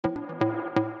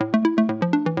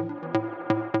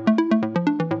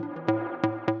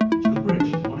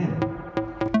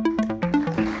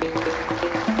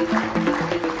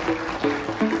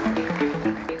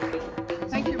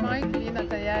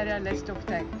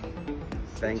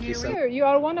Thank you so much. You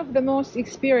are one of the most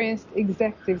experienced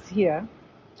executives here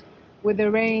with a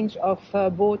range of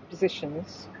board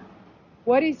positions.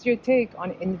 What is your take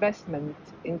on investment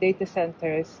in data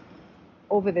centers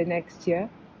over the next year?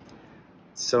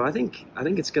 So I think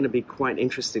it's going to be quite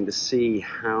interesting to see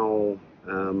how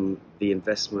the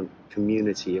investment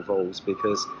community evolves,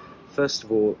 because first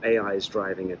of all, AI is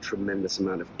driving a tremendous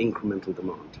amount of incremental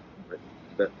demand. Right?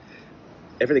 But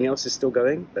everything else is still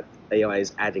going, but AI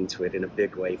is adding to it in a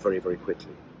big way very, very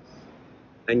quickly.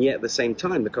 And yet at the same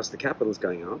time, the cost of capital is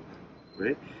going up,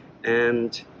 right?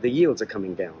 And the yields are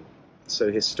coming down.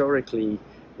 So historically,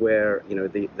 where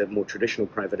the more traditional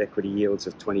private equity yields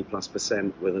of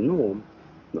 20+% were the norm,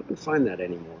 not going to find that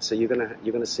anymore. So you're going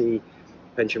to see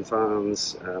pension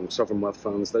funds, sovereign wealth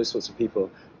funds, those sorts of people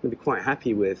will be quite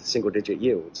happy with single-digit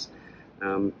yields,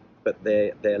 but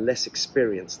they're less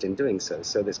experienced in doing so.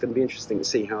 So it's going to be interesting to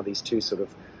see how these two sort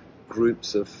of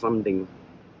groups of funding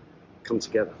come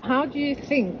together. How do you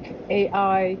think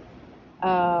AI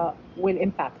will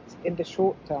impact in the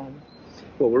short term?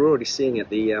 Well, we're already seeing it.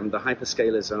 The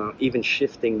hyperscalers are even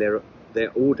shifting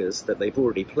their orders that they've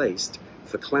already placed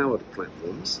for cloud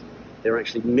platforms. They're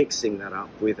actually mixing that up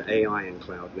with AI and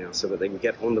cloud now, so that they can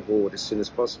get on the board as soon as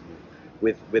possible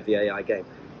with the AI game.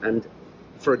 And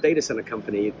for a data center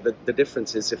company, the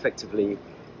difference is effectively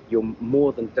you're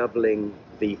more than doubling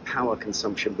the power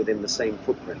consumption within the same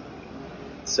footprint.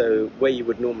 So where you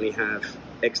would normally have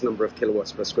X number of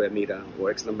kilowatts per square meter or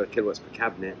X number of kilowatts per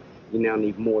cabinet, you now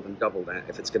need more than double that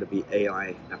if it's going to be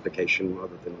AI application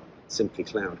rather than simply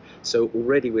cloud. So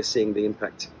already we're seeing the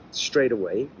impact straight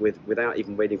away without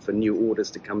even waiting for new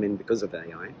orders to come in because of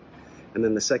AI. And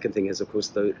then the second thing is, of course,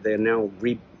 they're now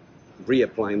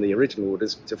reapplying the original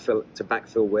orders to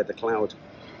backfill where the cloud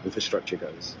infrastructure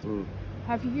goes.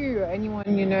 Have you or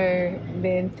anyone you know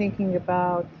been thinking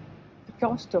about the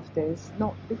cost of this,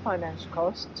 not the financial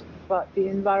cost, but the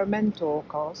environmental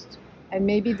cost, and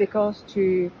maybe the cost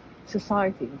to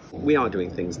societies? We are doing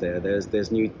things there.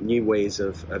 There's new ways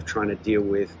of trying to deal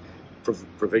with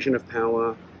provision of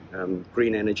power,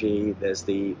 green energy. There's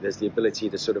the ability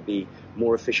to sort of be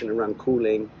more efficient around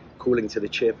cooling to the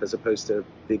chip as opposed to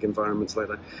big environments like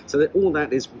that. So that all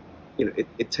that is,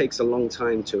 it takes a long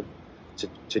time to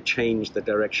change the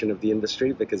direction of the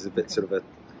industry, because it's sort of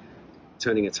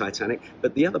turning a Titanic.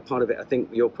 But the other part of it, I think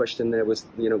your question there was,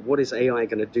 what is AI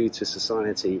going to do to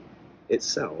society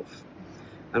itself?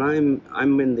 And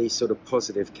I'm in the sort of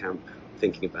positive camp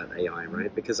thinking about AI,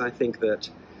 right? Because I think that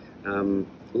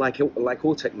like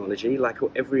all technology, like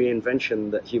every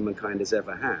invention that humankind has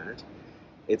ever had,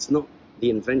 it's not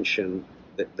the invention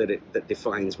that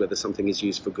defines whether something is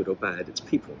used for good or bad. It's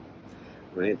people,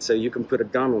 right? So you can put a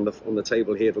gun on the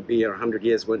table here, it'll be here 100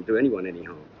 years, won't do anyone any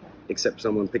harm, except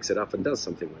someone picks it up and does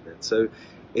something with it. So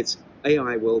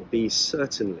AI will be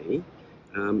certainly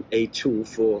a tool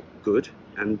for good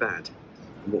and bad.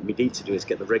 And what we need to do is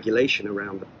get the regulation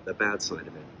around the bad side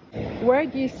of it. Where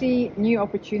do you see new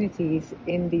opportunities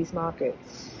in these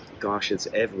markets? Gosh, it's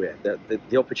everywhere.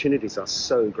 The opportunities are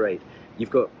so great. You've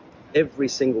got every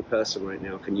single person right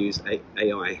now can use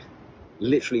AI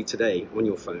literally today on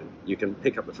your phone. You can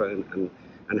pick up the phone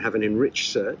and have an enriched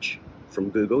search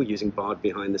from Google using Bard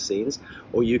behind the scenes,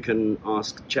 or you can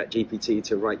ask ChatGPT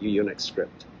to write you your next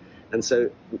script. And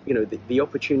so, the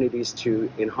opportunities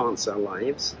to enhance our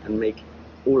lives and make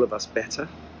all of us better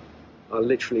are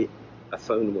literally a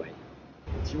phone away.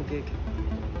 It's your gig.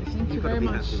 Thank you very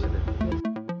much. Happy with it.